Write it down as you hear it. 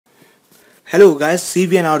Hello guys,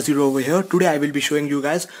 CVNR0 over here. Today I will be showing you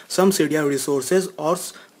guys some Cydia resources or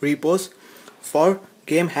repos for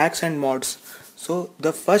game hacks and mods. So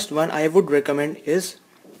the first one I would recommend is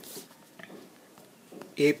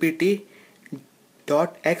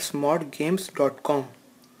apt.xmodgames.com.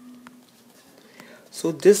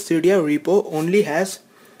 So this Cydia repo only has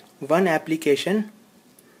one application,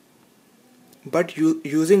 but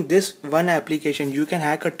using this one application you can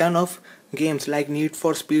hack a ton of games like Need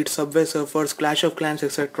for Speed, Subway Surfers, Clash of Clans,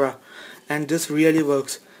 etc. And this really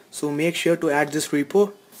works. So make sure to add this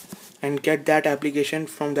repo and get that application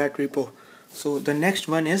from that repo. So the next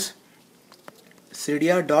one is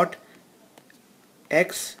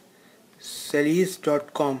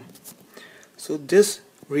cydia.xseries.com. So this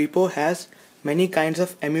repo has many kinds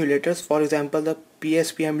of emulators, for example the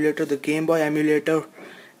PSP emulator, the Game Boy emulator,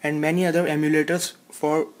 and many other emulators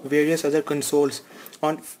for various other consoles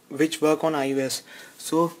on which work on iOS.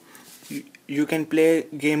 So you can play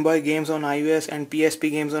Game Boy games on iOS and PSP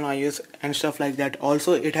games on iOS and stuff like that.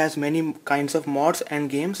 Also it has many kinds of mods and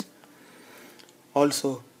games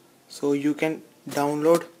also, so you can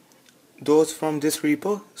download those from this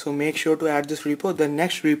repo. So make sure to add this repo. The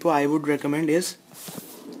next repo I would recommend is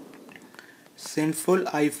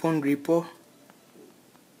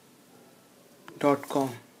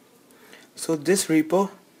sinfuliPhoneRepo.com. So this repo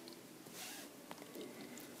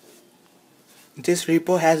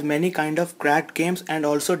has many kind of cracked games and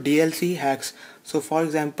also DLC hacks. So for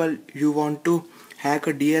example, you want to hack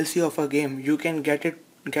a DLC of a game, you can get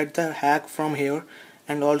the hack from here,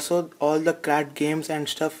 and also all the cracked games and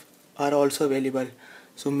stuff are also available.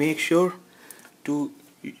 So make sure to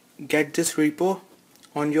get this repo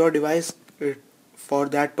on your device for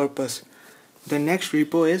that purpose. The next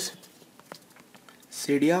repo is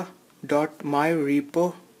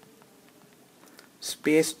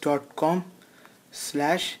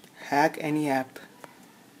cydia.myrepospace.com/hackAnyApp.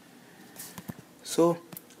 So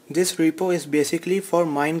this repo is basically for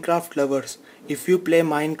Minecraft lovers. If you play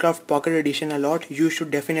Minecraft Pocket Edition a lot, you should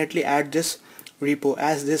definitely add this repo,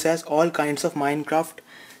 as this has all kinds of Minecraft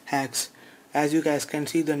hacks. As you guys can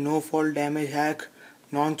see, the no fall damage hack,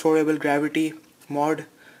 non-throwable gravity mod,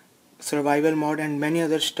 survival mod, and many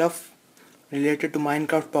other stuff related to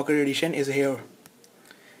Minecraft Pocket Edition is here.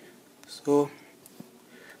 So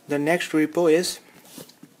the next repo is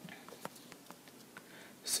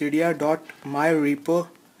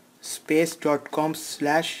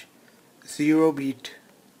cydia.myrepospace.com/0beat.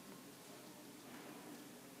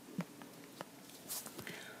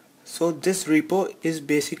 So this repo is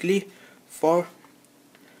basically for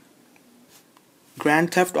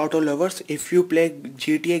Grand Theft Auto lovers if you play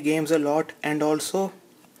GTA games a lot, and also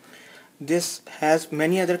this has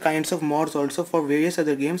many other kinds of mods also for various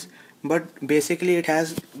other games, but basically it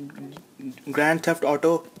has Grand Theft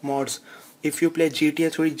Auto mods. If you play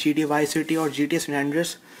GTA 3, GTA Vice City, or GTA San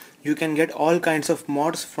Andreas, you can get all kinds of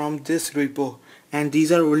mods from this repo, and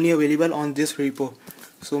these are only available on this repo.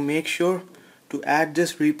 So make sure to add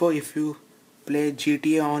this repo if you play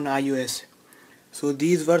GTA on iOS. So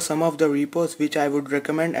these were some of the repos which I would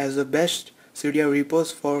recommend as the best Cydia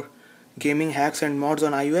repos for gaming hacks and mods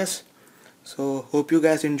on iOS. So hope you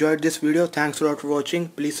guys enjoyed this video. Thanks a lot for watching.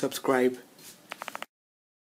 Please subscribe.